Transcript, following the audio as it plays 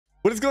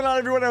What is going on,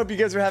 everyone? I hope you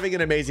guys are having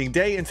an amazing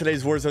day. In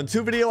today's Warzone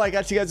 2 video, I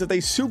got you guys with a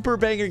super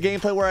banger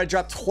gameplay where I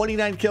dropped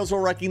 29 kills while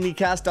wrecking the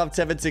Kastov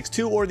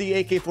 7.62 or the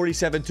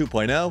AK-47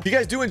 2.0. If you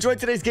guys do enjoy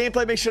today's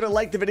gameplay, make sure to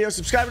like the video,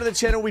 subscribe to the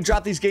channel. We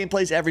drop these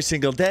gameplays every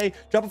single day.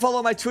 Drop a follow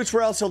on my Twitch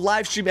where I also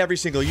live stream every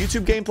single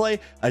YouTube gameplay.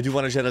 I do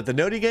want to shout out the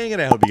Noti gang,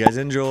 and I hope you guys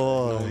enjoy.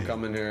 No one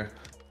coming here.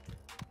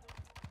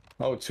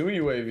 Oh, 2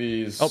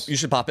 UAVs. Oh, you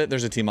should pop it.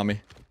 There's a team on me.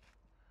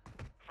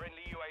 Friendly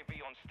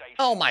UAV on station.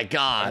 Oh my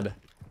god.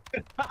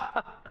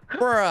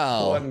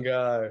 Bro. One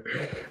guy.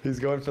 He's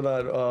going for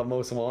that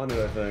most wanted,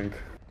 I think.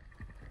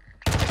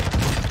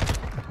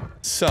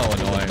 So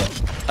annoying.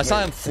 I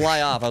saw him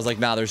fly off. I was like,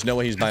 nah, there's no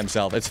way he's by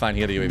himself. It's fine.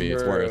 He had a UAV.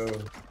 It's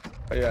worth.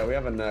 Yeah, we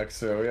have a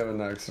Nexus. We have a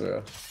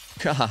Nexus.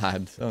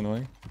 God, so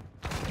annoying.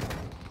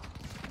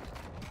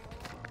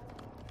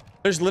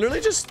 There's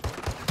literally just...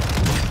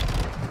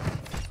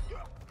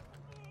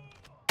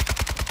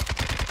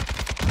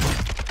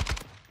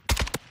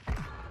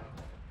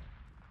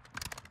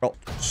 Bro,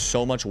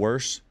 so much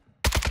worse.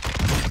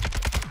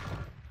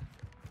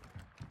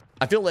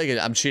 I feel like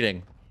I'm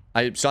cheating.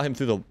 I saw him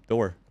through the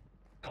door.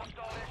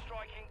 Hostile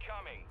airstrike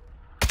incoming.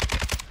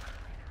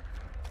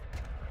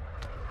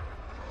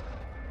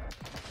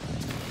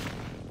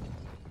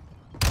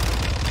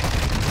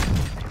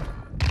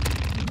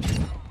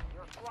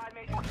 Your squad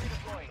mate is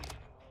redeploying.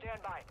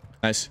 Stand by.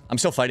 Nice. I'm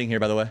still fighting here,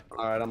 by the way.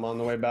 All right, I'm on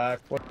the way back.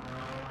 What?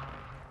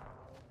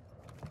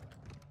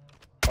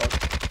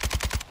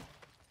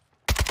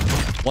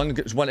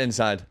 One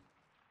inside.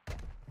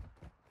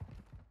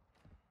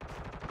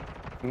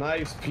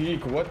 Nice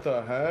peek. What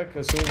the heck?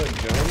 As soon as I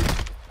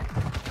jumped.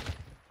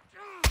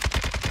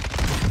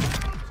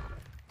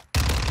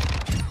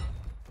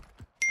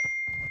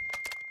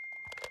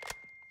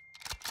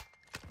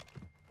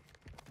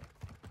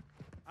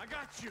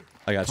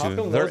 I got How you.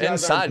 come They're those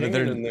guys inside, aren't but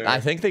pinging in they're. there? I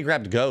think they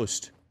grabbed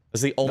Ghost.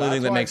 That's the only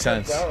thing that why makes I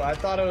checked sense. out. I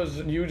thought it was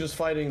you just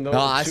fighting those.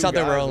 No, I two thought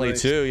there were guys, only like,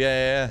 two.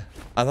 Yeah.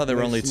 I thought there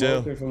were only two.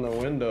 smoking from the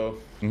window.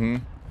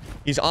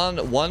 He's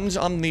on. One's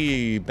on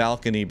the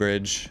balcony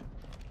bridge.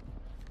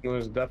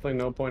 There's definitely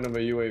no point of a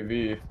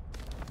UAV.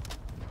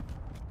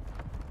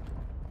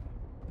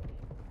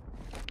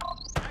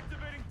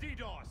 Activating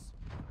DDoS.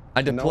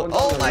 I deploy. one's on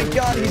Oh the my roof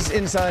god, here. he's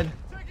inside.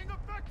 Taking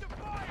effective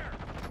fire.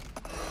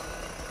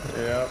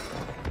 Yep.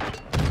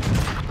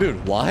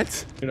 Dude,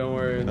 what? You don't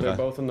worry. They're Okay.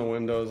 both in the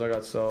windows. I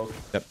got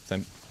self. Yep,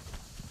 same.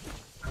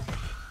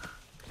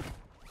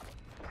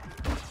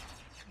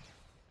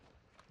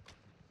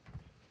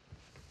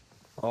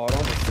 Oh, I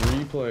don't have a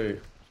 3-play.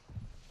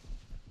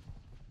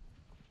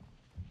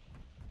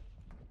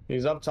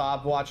 He's up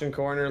top, watching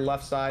corner,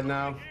 left side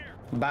now.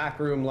 Back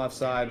room, left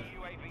side.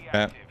 UAV Okay.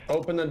 active.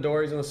 Open the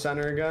door, he's in the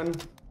center again.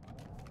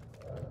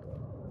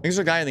 There's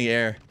a guy in the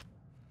air.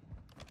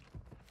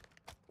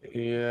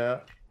 Yeah.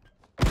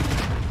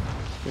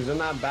 He's in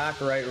that back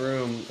right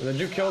room. Did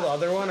you kill the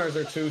other one, or is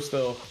there 2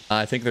 still?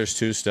 I think there's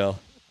two still.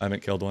 I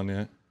haven't killed one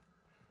yet.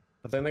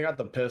 I think they got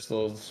the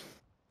pistols.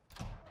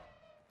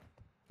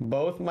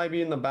 Both might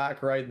be in the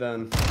back right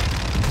then.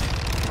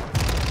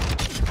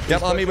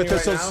 Yep, on me with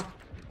pushing you pistols. now?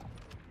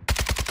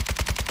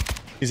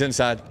 He's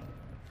inside.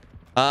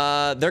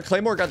 Their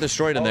Claymore got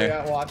destroyed in Oh there.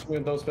 yeah, watch me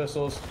with those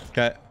pistols.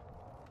 Okay.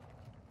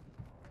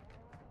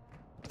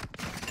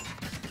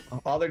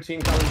 Other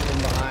team coming from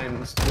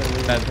behind.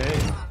 Still Bad. okay.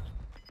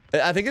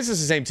 I think this is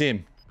the same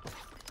team.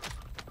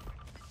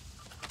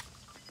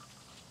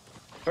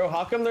 Bro,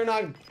 how come they're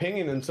not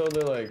pinging until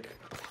they're like,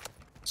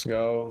 let's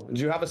go. Did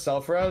you have a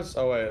self-res?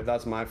 Oh wait,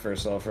 that's my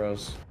first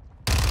self-res.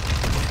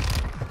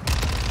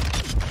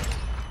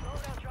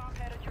 Loadout drop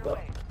headed your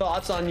way.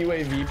 Thoughts on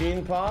UAV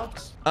being popped?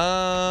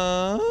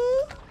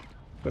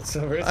 It's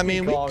a risky I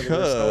mean, we call 'cause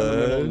they're still in the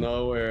middle of could.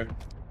 nowhere.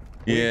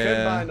 We could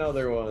buy Yeah.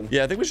 another one.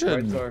 Yeah, I think we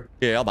should. Right, Tor?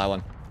 Yeah, I'll buy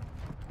one.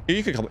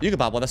 You could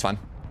pop one. That's fine.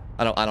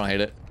 I don't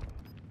hate it.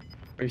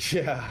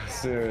 Yeah,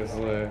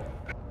 seriously.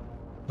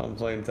 I'm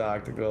playing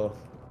tactical.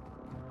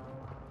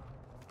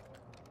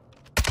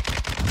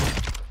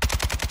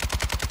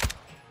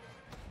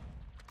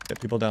 Get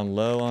people down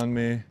low on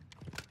me.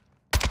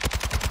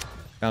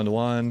 Down to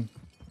 1.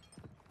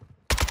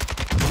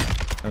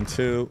 Down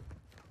 2.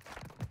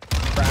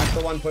 Crack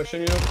the one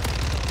pushing you.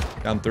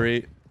 Down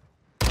 3.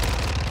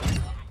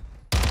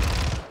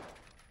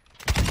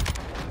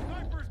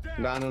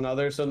 Down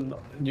another. So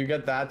you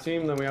get that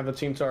team, then we have a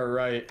team to our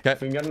right. Okay.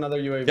 If we can get another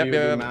UAV, Yep, we'd be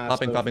yep.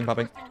 massive.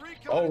 Popping.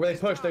 Oh, they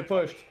pushed. They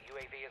pushed.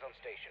 UAV is on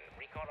station.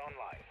 Recon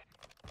online.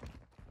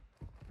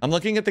 I'm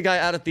looking at the guy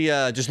out at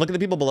the, just look at the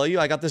people below you.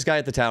 I got this guy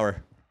at the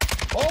tower.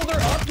 Oh, they're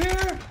up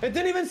here? It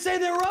didn't even say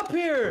they were up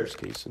here.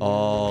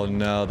 Oh,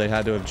 no. They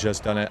had to have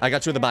just done it. I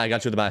got you with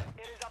the buy.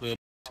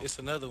 It's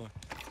another one.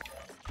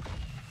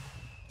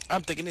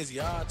 I'm thinking it's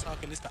y'all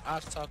talking, it's the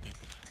ops talking.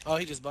 Oh,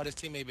 he just bought his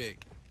teammate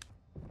back.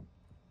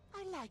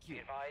 I like you.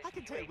 I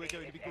can tell we're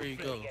going to be There you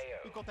good go. friends.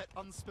 We've got that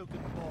unspoken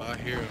bond. I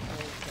hear him.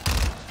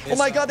 Oh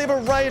my god, they have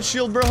a riot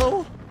shield, bro.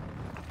 Alright,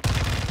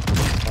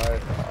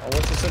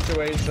 what's the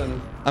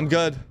situation? I'm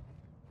good.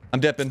 I'm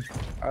dipping.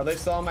 Are they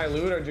still on my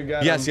loot or did you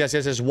get Yes, them?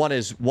 yes.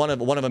 One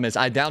of them is.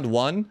 I downed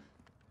one.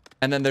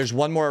 And then there's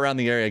one more around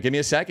the area. Give me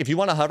a sec. If you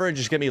want to hover and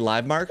just give me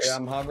live marks. Yeah,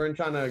 I'm hovering,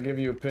 trying to give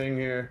you a ping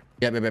here.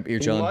 Yep, you're He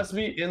chilling. must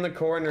be in the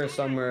corner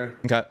somewhere.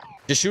 Okay.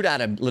 Just shoot at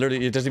him.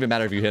 Literally, it doesn't even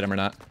matter if you hit him or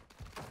not.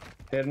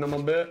 Hitting him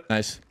a bit.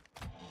 Nice.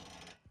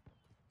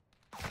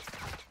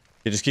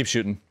 You just keep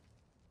shooting.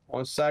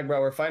 One sec,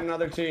 bro. We're fighting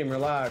another team.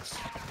 Relax.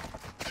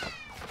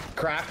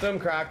 Cracked him,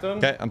 cracked him.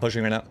 Okay, I'm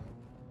pushing right now.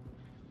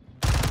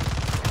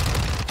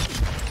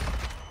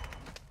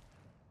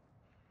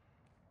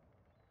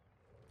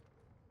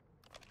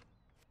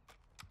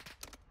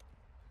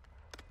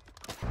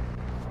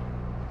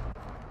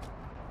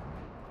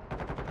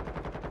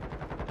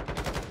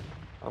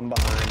 I'm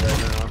behind right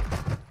now.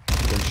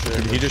 Good shit,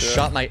 Dude, he good just shit.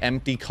 shot my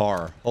empty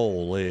car.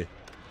 Holy.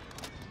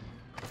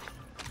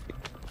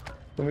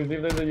 Let me see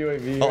if there's a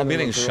UAV. Oh, I'm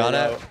getting shot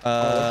at.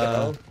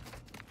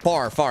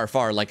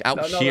 Far, like out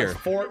No, here.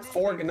 there's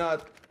four,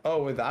 not.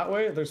 Oh, that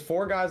way? There's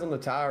 4 guys on the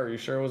tower. You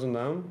sure it wasn't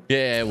them?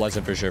 Yeah, it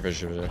wasn't for sure.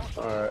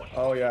 All right.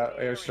 Oh yeah,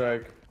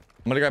 airstrike.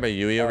 I'm gonna grab a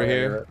UE over yeah,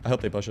 here. you're right. I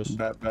hope they push us.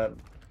 Bet.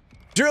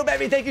 Drew,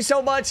 baby, thank you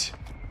so much.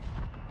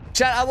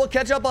 Chat, I will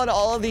catch up on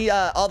all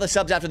the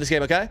subs after this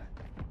game, okay?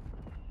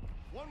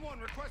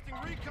 1-1 requesting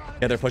recon.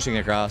 Yeah, they're pushing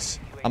across.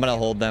 I'm gonna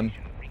hold them.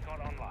 Recon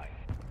online.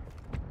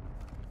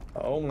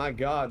 Oh my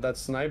God, that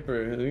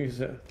sniper. He's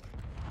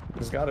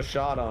got a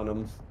shot on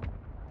him.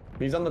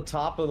 He's on the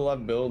top of the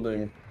left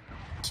building.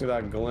 See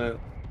that glint?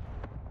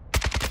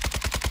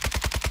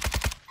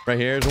 Right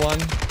here's one.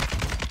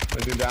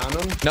 Did you down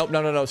him? Nope,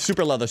 no.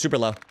 Super low though, super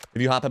low.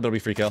 If you hop up, it'll be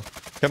free kill.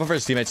 Careful for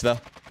his teammates though.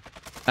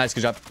 Nice,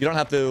 good job. You don't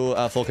have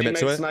to full commit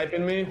to Teammate it.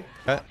 sniping me.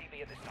 Okay.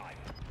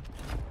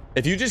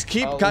 If you just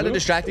keep Oh, kind of loop?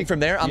 distracting from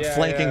there, I'm Yeah,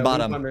 flanking loop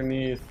bottom.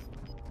 underneath.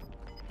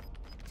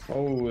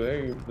 Oh,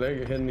 they're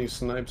hitting these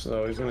snipes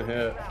though. He's gonna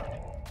hit.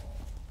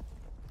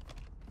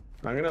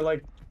 I'm gonna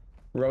like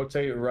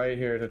rotate right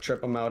here to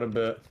trip him out a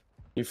bit.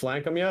 You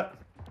flank him yet?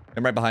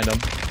 I'm right behind him.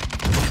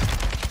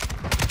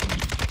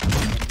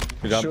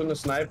 Good job. Shooting the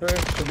sniper.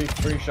 Should be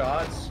 3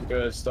 shots.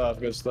 Good stuff.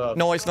 Good stuff.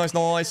 Noise. Safe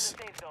zone.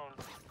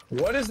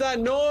 What is that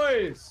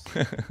noise?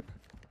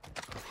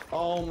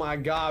 Oh my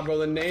God, bro.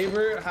 The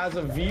neighbor has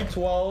a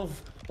V12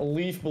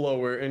 leaf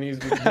blower and he's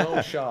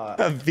no shot.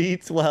 A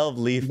V12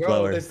 leaf Bro,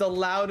 blower. it's the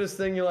loudest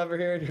thing you'll ever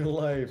hear in your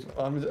life.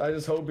 I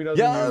just hope he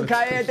doesn't. Yo, use it.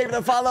 Cayenne, thank you for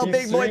the follow, He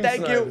big boy. stream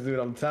Thank snipes, you. dude.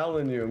 I'm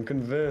telling you, I'm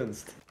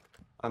convinced.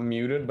 I'm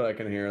muted, but I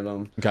can hear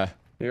them. Okay.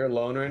 You're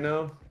alone right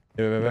now.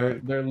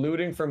 They're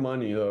looting for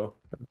money though.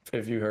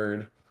 If you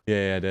heard.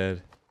 Yeah, I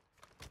did.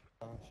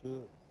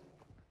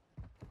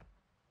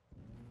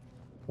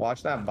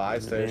 Watch that buy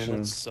Man, station.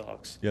 that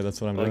sucks. Yeah,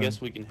 that's what I'm Well, I doing.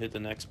 guess we can hit the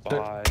next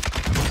buy.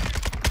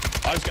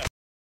 I just got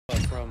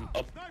from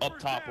up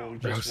top where we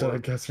Bro just said, I were.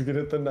 guess we can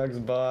hit the next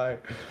buy.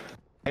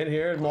 And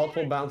here's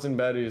multiple bouncing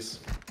betties.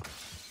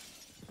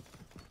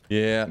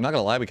 Yeah, I'm not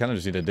gonna lie, we kind of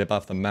just need to dip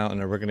off the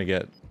mountain or we're gonna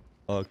get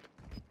fucked.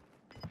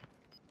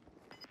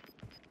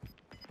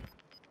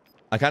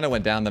 I kind of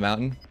went down the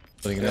mountain.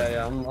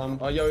 Yeah,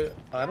 oh, yo,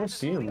 I don't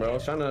see him, bro. I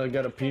was trying to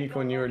get a peek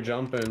when you were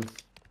jumping.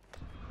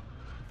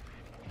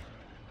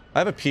 I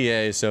have a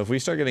PA, so if we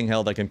start getting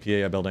held, I can PA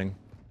a building.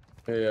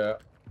 Yeah.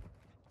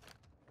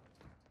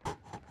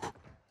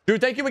 Dude,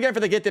 thank you again for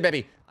the gifted,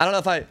 baby. I don't know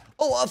if I...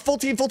 Oh, full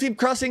team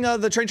crossing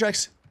the train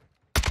tracks.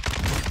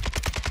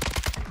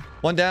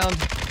 One down.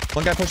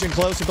 One guy pushing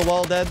close at the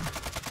wall, dead.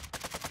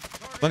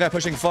 One guy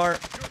pushing far.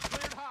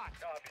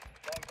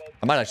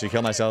 I might actually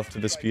kill myself to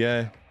this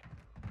PA.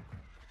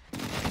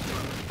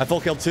 I full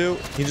killed 2.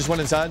 He just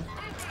went inside.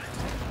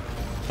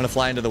 I'm gonna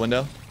fly into the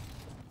window.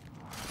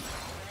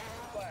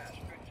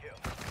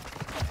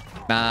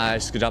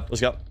 Nice. Good job.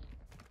 Let's go.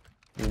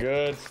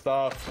 Good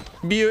stuff.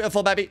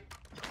 Beautiful, baby.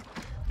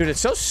 Dude, it's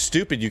so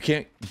stupid you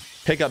can't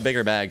pick up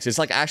bigger bags. It's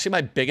like actually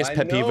my biggest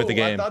pet peeve with the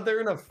game. I thought they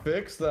were gonna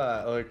fix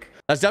that. Like,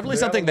 That's definitely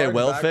they have something a they large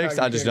will backpack, fix.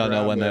 I you just can don't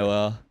know when grab they it.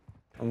 will.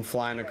 I'm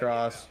flying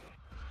across.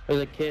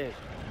 There's a kid.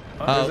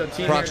 Oh, There's a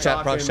team prox here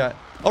chat, prox talking.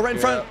 chat. Oh, right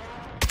in front.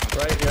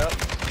 Right, yep.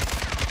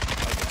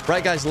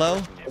 Right guy's low.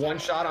 One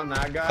shot on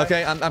that guy.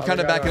 Okay, I'm Other kind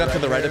of guy backing up to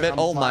the right a here. bit. I'm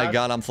Oh my flashed.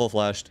 god, I'm full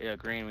flashed. Yeah,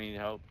 green, we need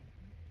help.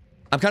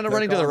 I'm kind of They're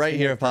running to the right calling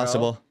here me if for help.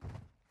 possible.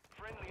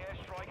 Friendly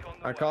airstrike on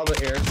the I called the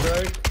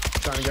airstrike.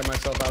 Trying to get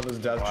myself out of this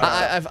death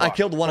trap. I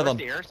killed one of them.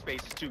 The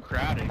airspace is too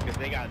crowded because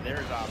they got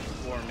theirs off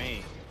before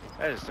me.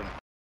 That is some.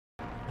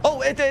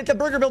 Oh, at the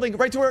burger building.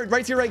 Right to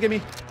your right, give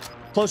me.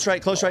 Close right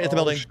at the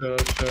building.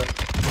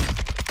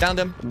 Shit. Downed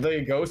him.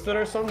 They ghosted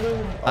or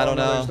something? I don't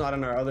know. It's not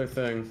in our other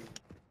thing.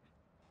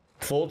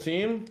 Full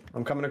team.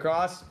 I'm coming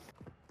across.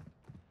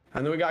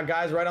 And then we got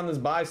guys right on this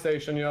buy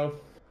station, yo.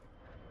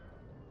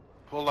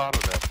 Pull out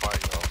of that fight,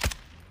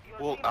 yo.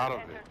 Pull team out of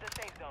enters it.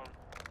 the safe zone.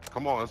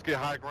 Come on, let's get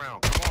high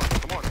ground.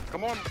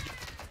 Come on.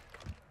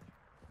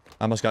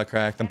 I almost got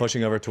cracked. I'm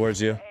pushing over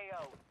towards you.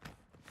 AO.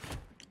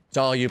 It's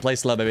all you. Play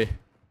slow, baby.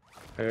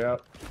 Yeah.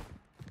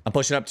 I'm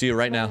pushing up to you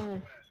right now.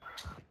 I'm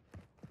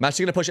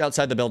actually gonna push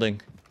outside the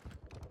building.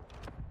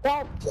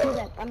 Well, do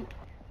that.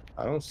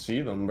 I don't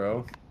see them,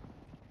 bro.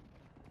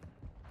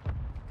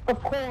 Of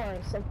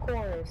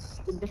course.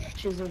 The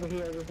bitch is over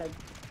here. It's like,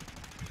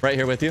 Right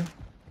here with you.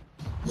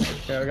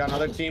 Yeah, we got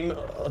another team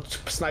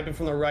sniping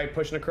from the right,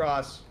 pushing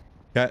across.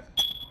 Okay.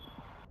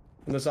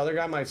 And this other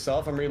guy,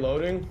 myself, I'm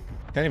reloading.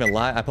 Can't even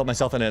lie. I put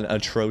myself in an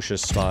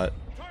atrocious spot.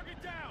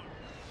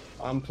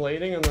 I'm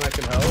plating and then I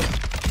can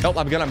help. Nope,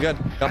 I'm good. I'm good.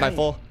 Got my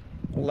full.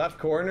 Left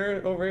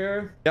corner over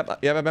here.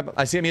 Yep.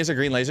 I see him. He has a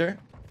green laser.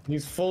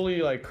 He's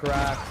fully like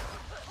cracked.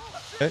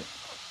 Okay.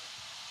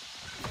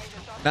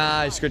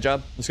 Nice. Good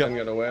job. Let's Can go.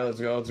 get away. Let's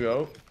go. Let's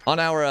go. On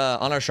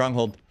our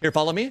stronghold. Here,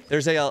 follow me.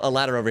 There's a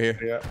ladder over here.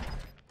 Yeah.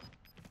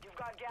 You've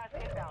got gas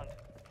inbound.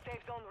 Safe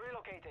zone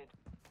relocated.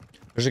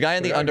 There's a guy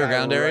in the We got a guy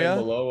underground right area.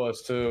 below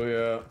us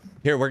too. Yeah.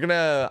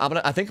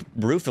 Here, I think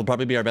roof will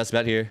probably be our best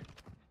bet here.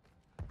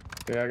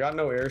 Yeah, I got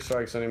no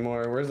airstrikes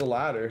anymore. Where's the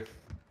ladder?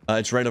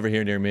 It's right over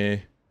here near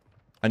me.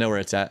 I know where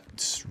it's at.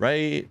 It's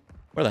right.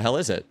 Where the hell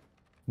is it?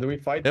 Do we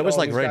fight? It was Oh,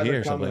 like these right guys here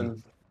are or something.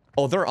 coming.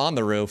 Oh, they're on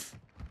the roof.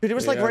 Dude, it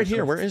was like Yeah, right here.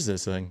 so- Where is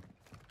this thing?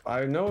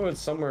 I know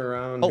it's somewhere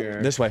around Oh,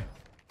 here. this way.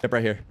 Yep,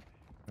 right here.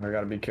 I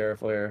gotta be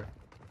careful here.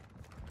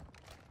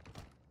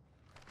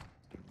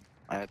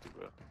 I had to,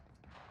 bro.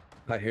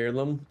 I hear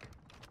them.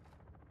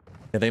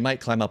 Yeah, they might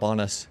climb up on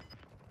us.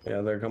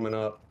 Yeah, they're coming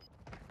up.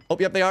 Oh,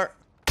 yep, they are.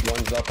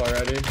 One's up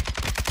already.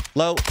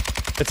 Low.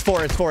 It's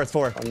four.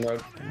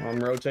 I'm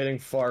rotating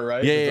far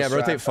right. Yeah, to yeah,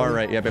 distract rotate far them.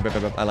 right.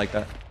 Yep. I like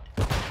that.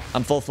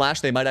 I'm full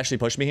flash. They might actually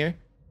push me here.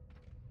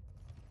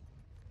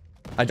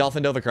 I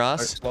dolphin dove They're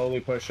across. slowly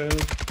pushing.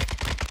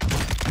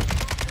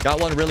 Got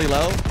one really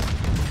low.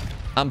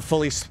 I'm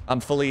fully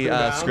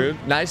down. screwed.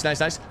 Nice.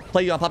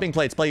 Play you. I'm popping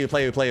plates. Play you.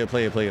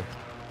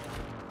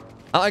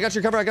 Oh, I got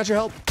your cover. I got your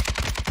help.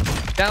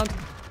 Down.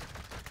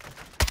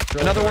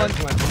 Another one.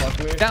 Fuck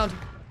me. Down.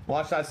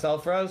 Watch that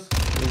self-res.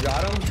 You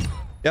got him?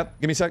 Yep.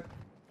 Give me a sec.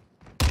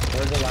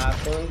 Where's the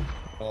last one?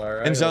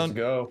 Alright, End zone. let's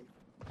go.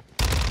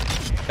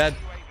 Dead.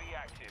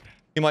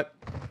 Team wipe.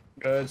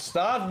 Good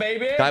stuff,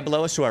 baby! Guy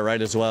below us to our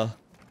right as well.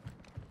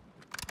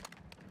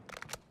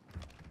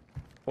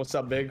 What's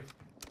up, big?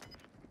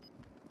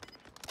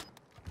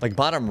 Like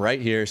bottom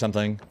right here or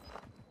something.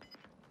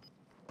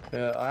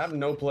 Yeah, I have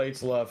no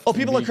plates left. Oh,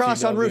 people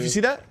across on roof. You see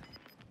that?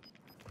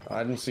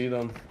 I didn't see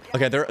them.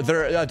 Okay, they're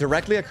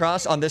directly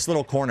across on this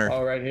little corner.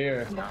 Oh, right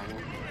here.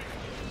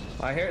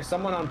 I hear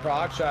someone on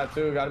prog chat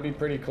too. Got to be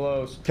pretty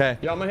close. Okay.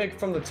 Yeah, I'm gonna hit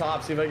from the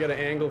top. See if I get an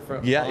angle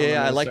from. Yeah, on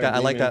them I and like start that.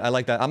 beaming. I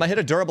like that. I'm gonna hit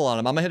a durable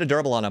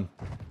on him.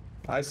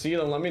 I see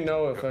them. Let me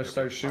know if I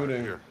start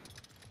shooting.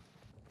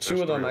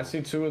 Two of them. I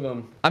see two of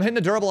them. I'm hitting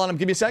a durable on him.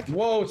 Give me a sec.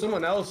 Whoa!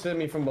 Someone else hit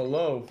me from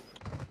below.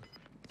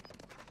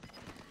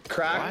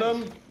 Cracked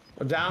them.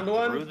 Downed Through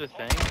one. the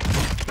thing.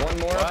 One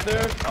more up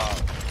there.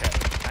 Oh,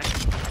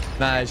 okay.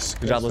 Nice.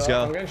 Good job. Let's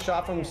I'm go. getting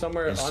shot from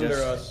somewhere It's under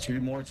just us.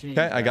 two more teams.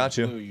 Okay, I got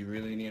you. Blue. You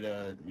really need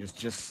a.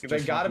 Just. They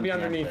gotta be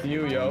underneath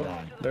you, yo.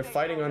 They're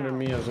fighting under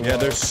me as well. Yeah,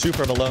 they're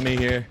super below me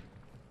here.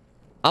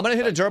 I'm gonna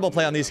hit a durable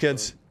play on these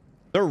kids.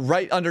 They're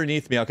right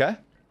underneath me. Okay.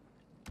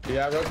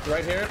 Yeah,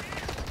 right here.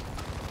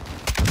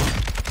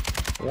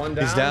 One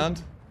down. He's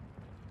downed.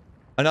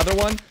 Another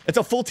one. It's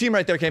a full team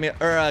right there, Cammy.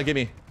 Or give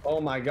me.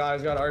 Oh my god,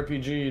 he's got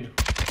RPG'd.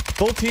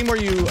 Full team where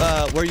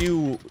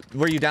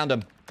you downed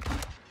him.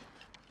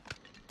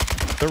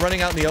 They're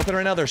running out in the open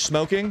right now. They're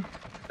smoking.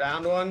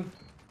 Downed one.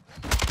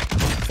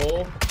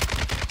 Full.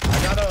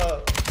 I got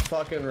a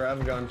fucking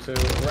rev gun too.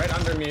 Right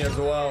under me as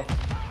well.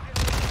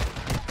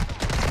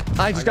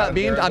 I just got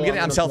beamed. I'm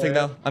durable. I'm selfing gonna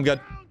though. play I'm good.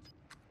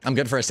 I'm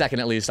good for a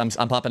second at least. I'm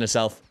popping a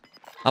self.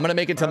 I'm gonna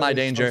make it to my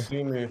danger.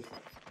 See me.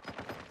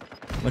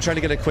 I'm gonna try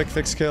to get a quick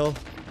fix kill.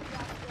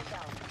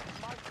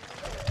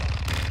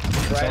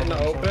 Right in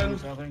the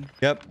open.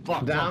 Yep.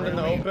 Down in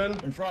the open.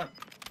 In front.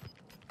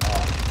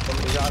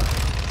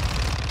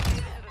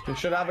 You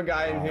should have a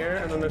guy in here,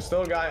 and then there's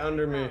still a guy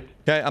under me.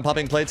 Okay, I'm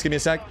popping plates. Give me a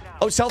sec.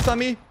 Oh, self on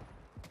me.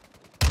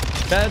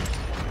 Dead.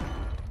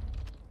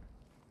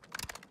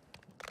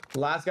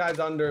 Last guy's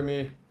under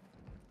me.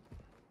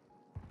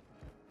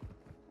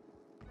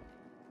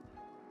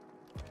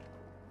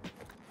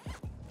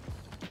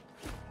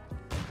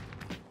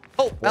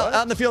 Oh,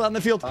 out in the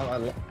field.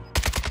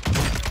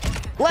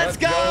 Let's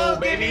go, go,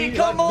 baby. baby.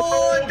 Come Let's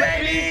on, go,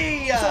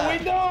 baby. So we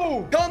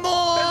do. Come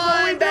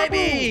on,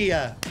 baby.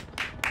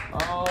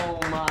 Oh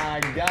my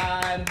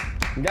god.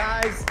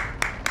 Guys.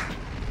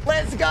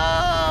 Let's go.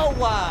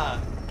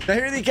 Now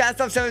here are the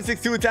Kastov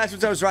 762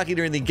 attachments I was rocking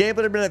during the game,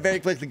 but I'm going to very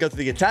quickly go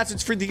through the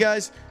attachments for you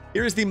guys.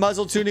 Here's the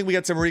muzzle tuning. We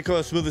got some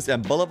recoil smoothness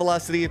and bullet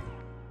velocity.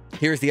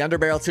 Here's the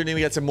underbarrel tuning.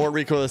 We got some more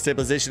recoil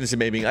stabilization and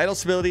some aiming idle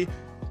stability.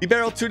 The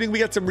barrel tuning, we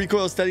got some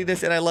recoil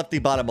steadiness, and I left the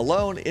bottom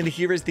alone. And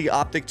here is the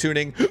optic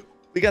tuning.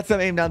 We got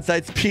some aim down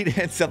sight speed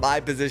and some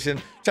eye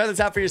position. Try this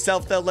out for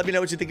yourself, though. Let me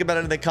know what you think about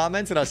it in the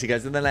comments, and I'll see you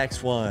guys in the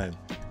next one.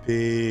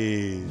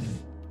 Peace.